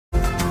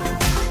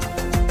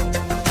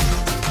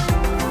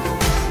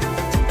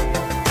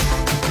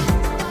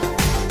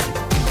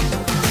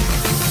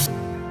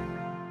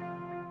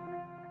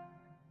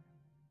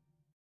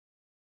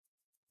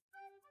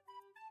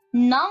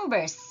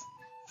Numbers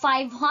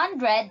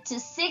 500 to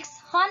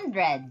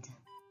 600.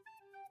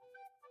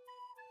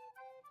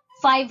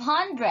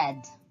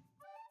 500,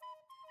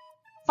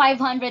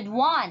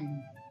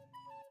 501,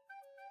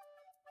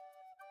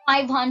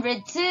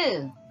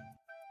 502,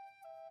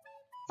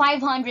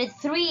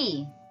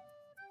 503,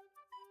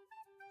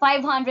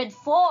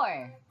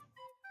 504,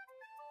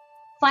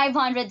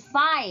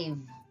 505,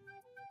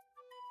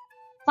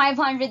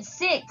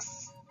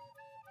 506,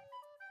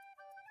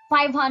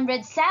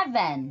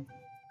 507,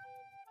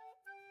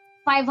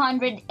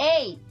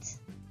 508,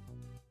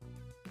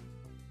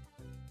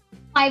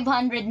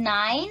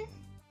 509,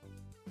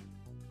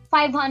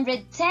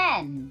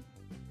 510,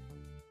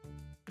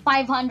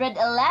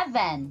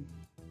 511,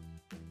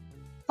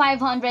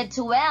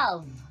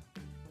 512,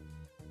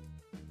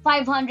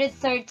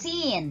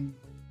 513,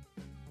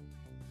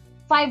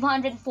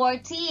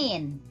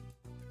 514,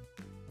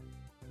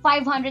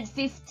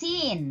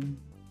 515,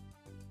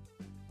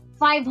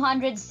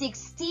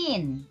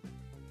 516,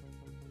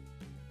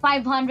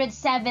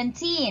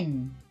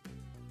 517,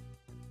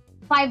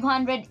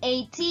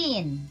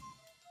 518,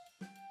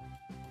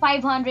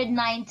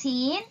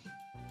 519,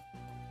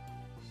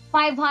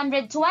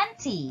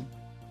 520,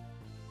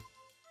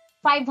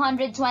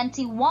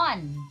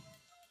 521,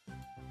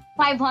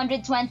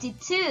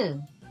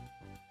 522,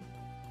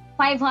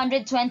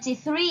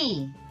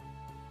 523,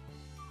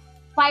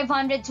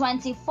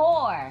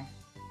 524,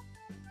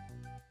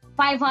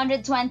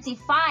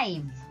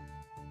 525,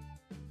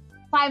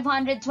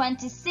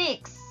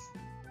 526,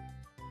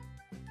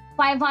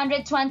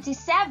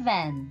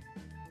 527,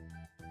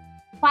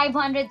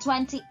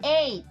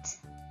 528,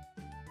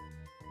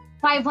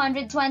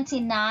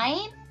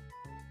 529,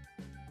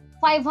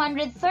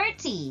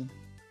 530,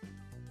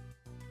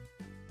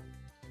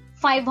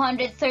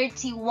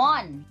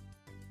 531,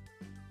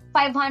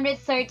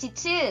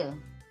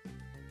 532,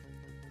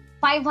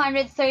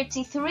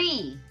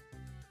 533,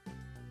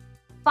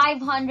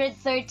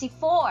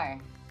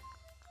 534,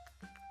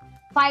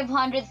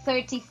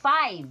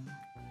 535,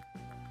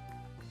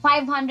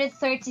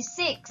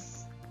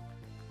 536,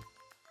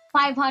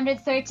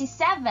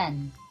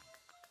 537,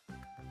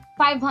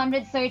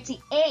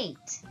 538,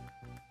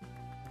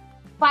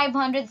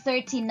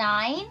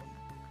 539,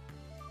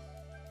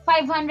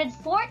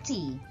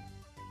 540,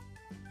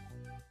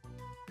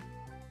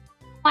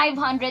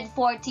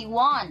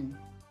 541,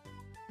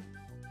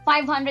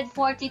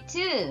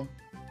 542,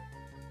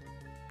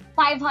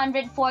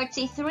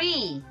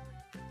 543,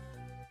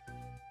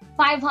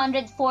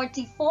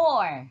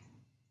 544,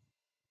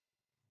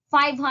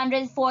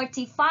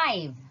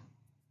 545,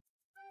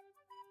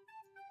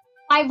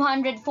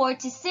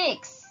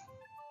 546,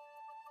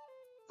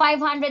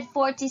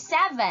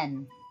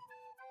 547,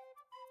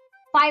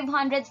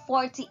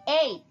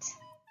 548,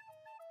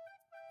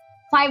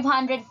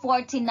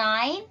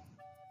 549,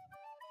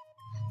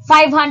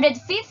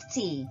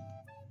 550,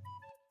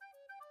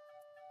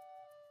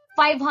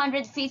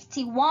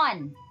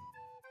 551,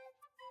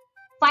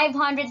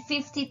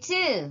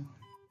 552,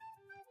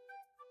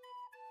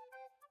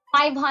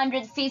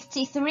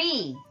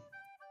 553,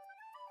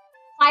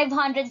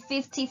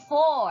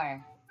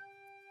 554,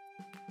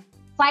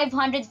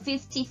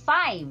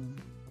 555,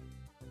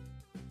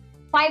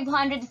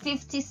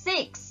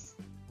 556,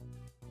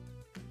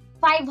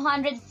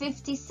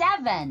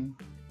 557,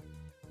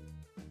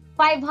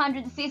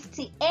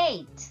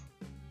 558,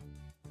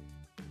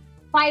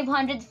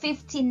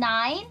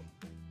 559,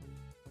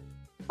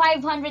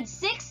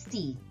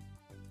 560,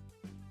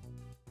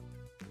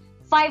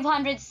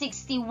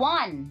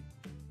 561,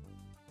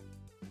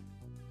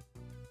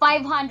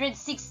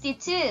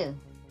 562,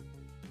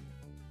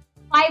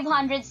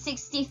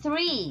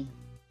 563,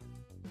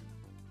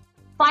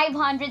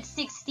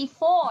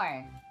 564,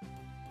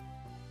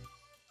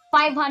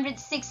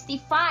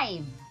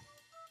 565,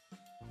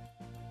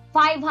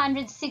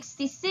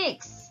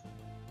 566,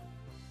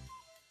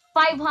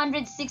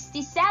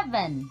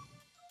 567,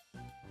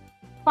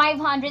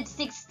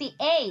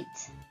 568,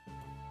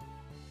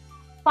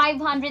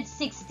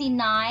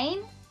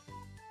 569,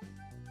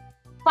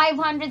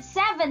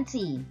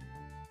 570,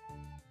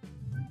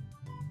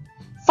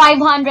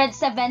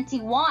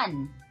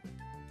 571,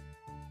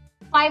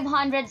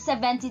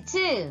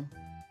 572,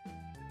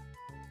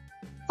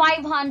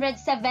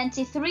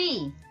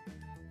 573,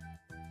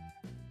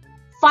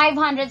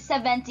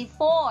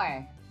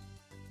 574,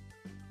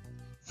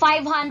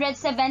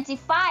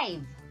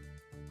 575,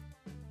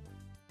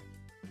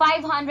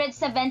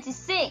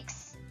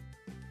 576,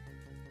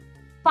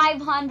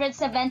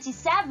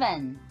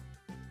 577,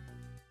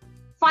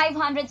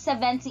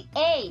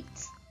 578,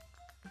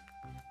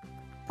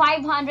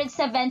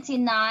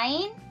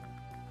 579,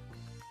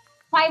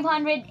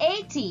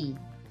 580,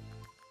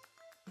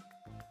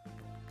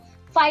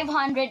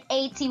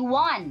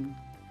 581,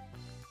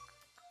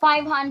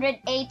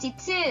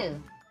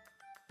 582,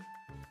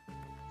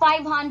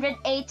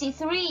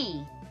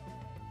 583,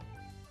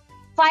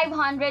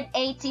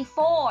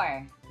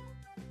 584,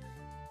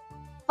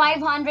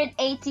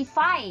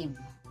 585,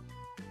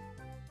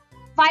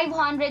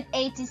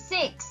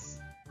 586,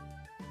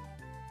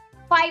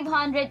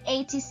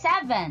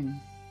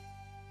 587,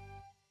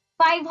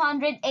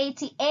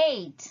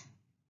 588,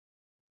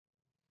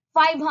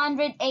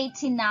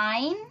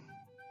 589,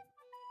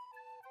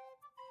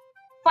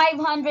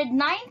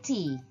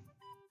 590,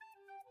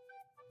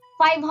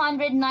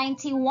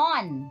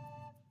 591,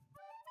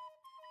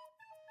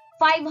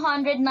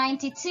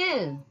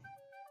 592,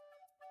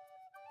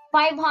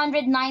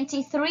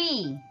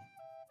 593,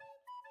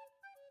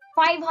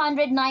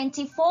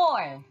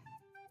 594,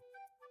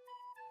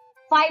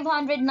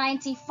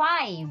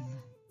 595,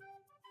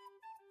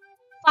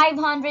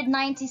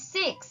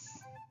 596,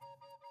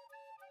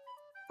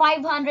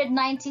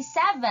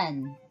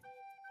 597,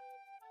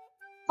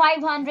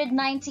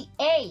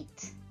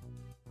 598,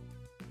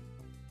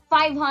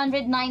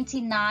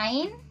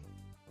 599,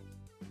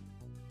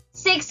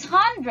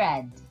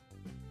 600.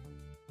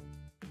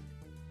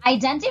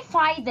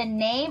 Identify the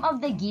name of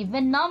the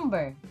given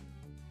number.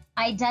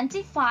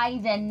 Identify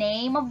the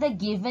name of the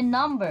given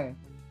number.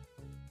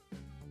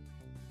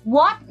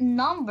 What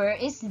number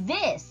is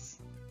this?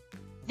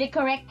 The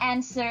correct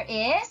answer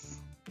is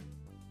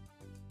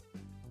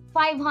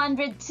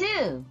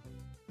 502.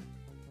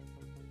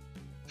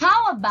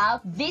 How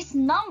about this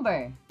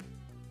number?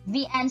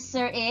 The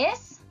answer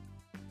is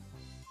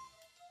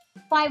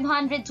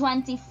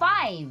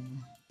 525.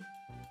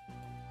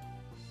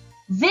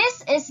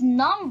 This is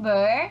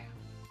number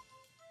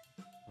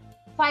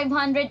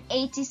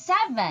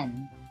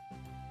 587.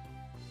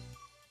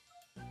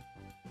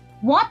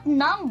 What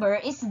number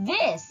is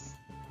this?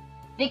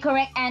 The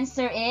correct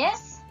answer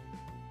is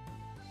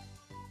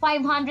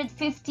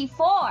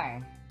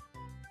 554.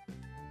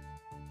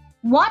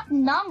 What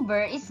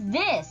number is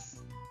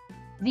this?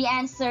 The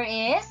answer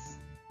is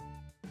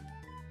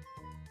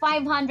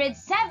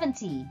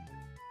 570.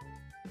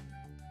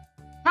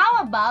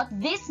 How about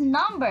this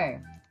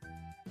number?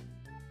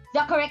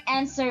 The correct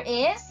answer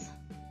is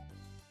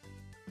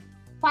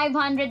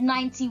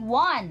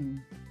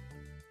 591.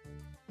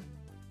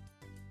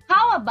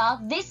 How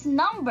about this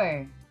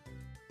number?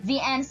 The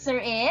answer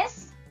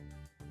is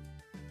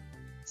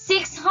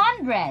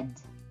 600.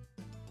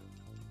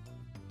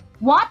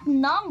 What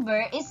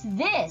number is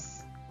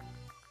this?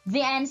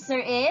 The answer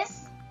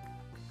is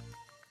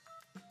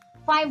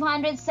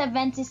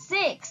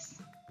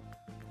 576.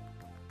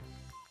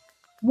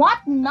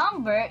 What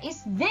number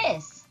is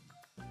this?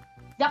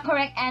 The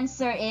correct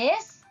answer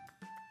is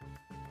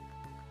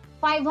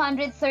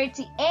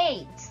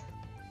 538.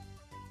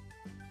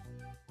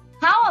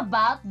 How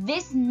about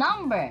this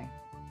number?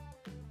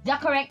 The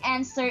correct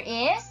answer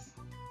is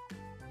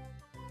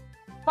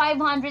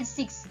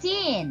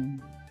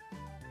 516.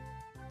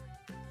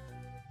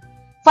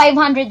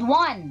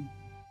 501,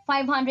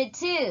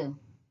 502,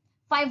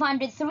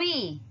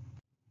 503,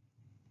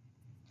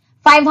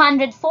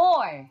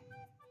 504,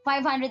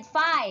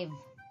 505,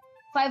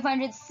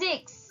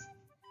 506,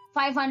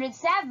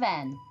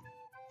 507,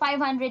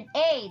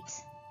 508,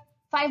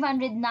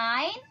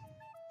 509,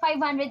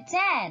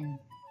 510,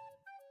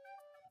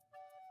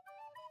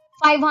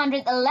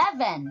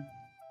 511,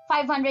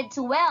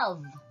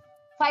 512,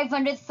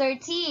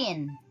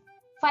 513,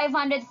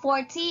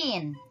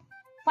 514,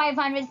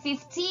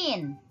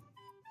 515,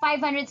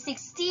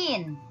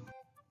 516,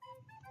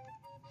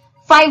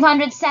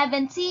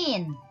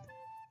 517,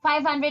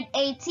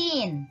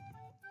 518,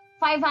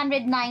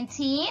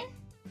 519,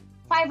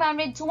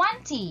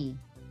 520,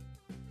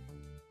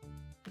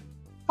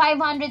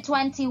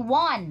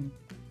 521,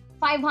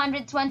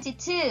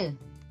 522,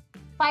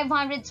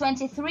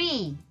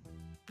 523,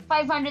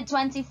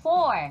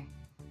 524,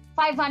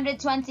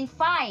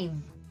 525,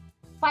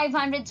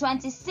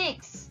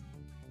 526,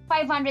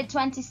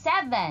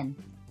 527,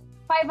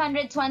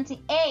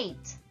 528,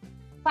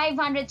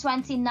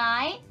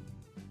 529,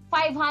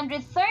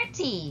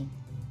 530,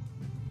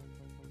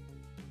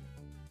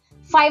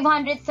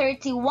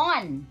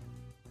 531,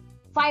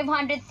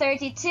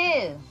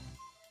 532,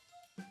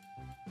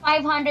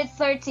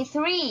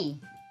 533,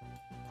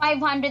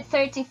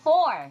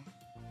 534,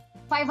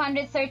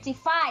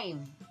 535,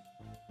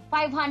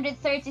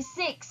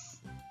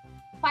 536,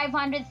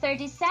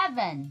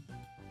 537,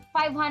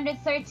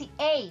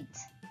 538,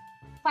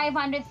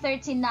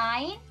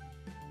 539,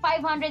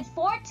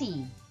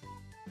 540,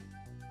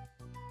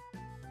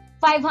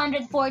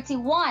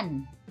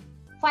 541,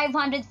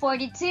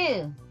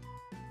 542,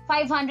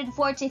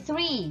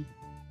 543,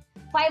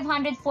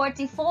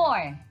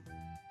 544,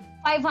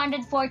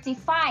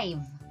 545,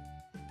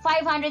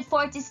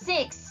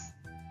 546,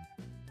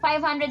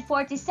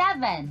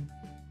 547,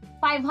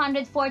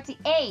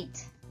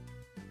 548,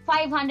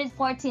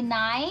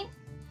 549,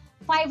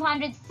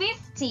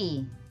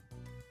 550,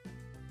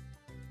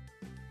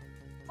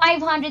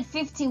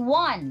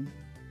 551,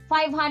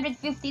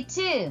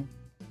 552,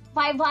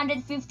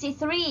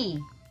 553,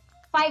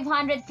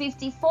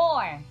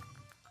 554,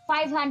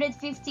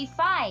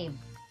 555,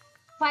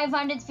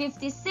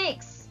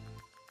 556,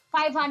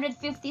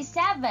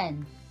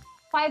 557,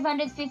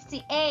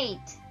 558,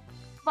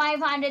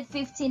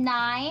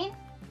 559,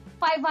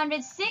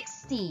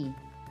 560,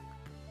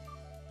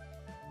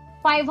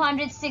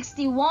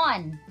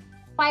 561,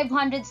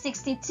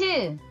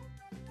 562,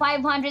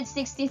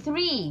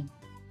 563,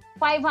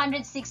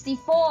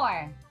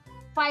 564,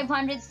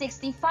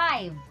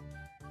 565,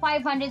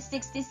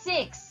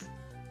 566,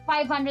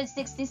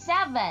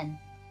 567,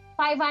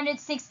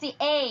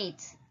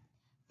 568,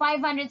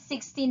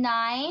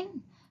 569,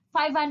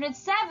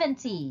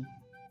 570,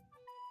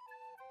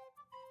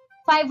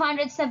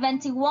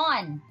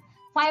 571,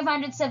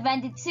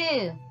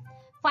 572,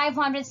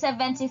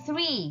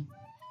 573,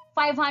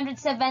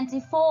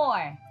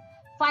 574,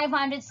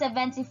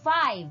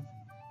 575,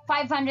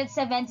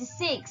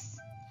 576,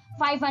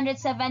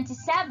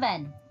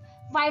 577,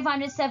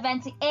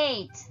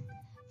 578,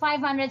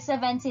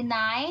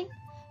 579,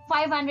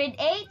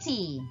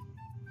 580,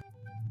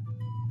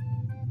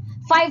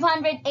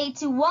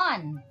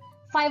 581,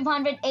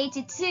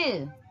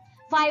 582,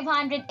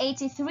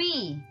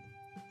 583,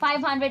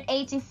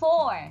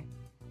 584,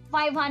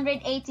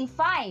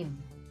 585,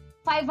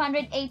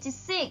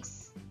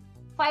 586,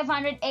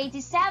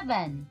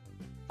 587,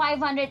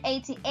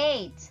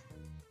 588,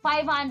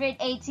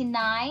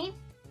 589,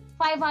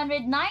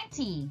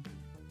 590,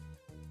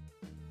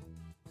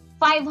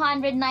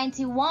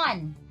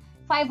 591,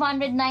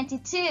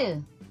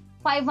 592,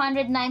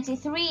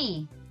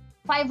 593,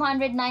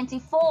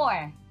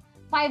 594,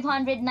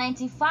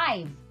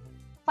 595,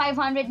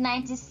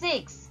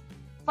 596,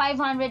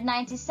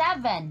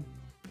 597,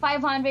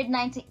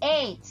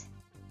 598,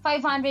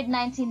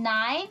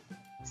 599,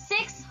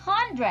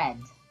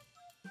 600.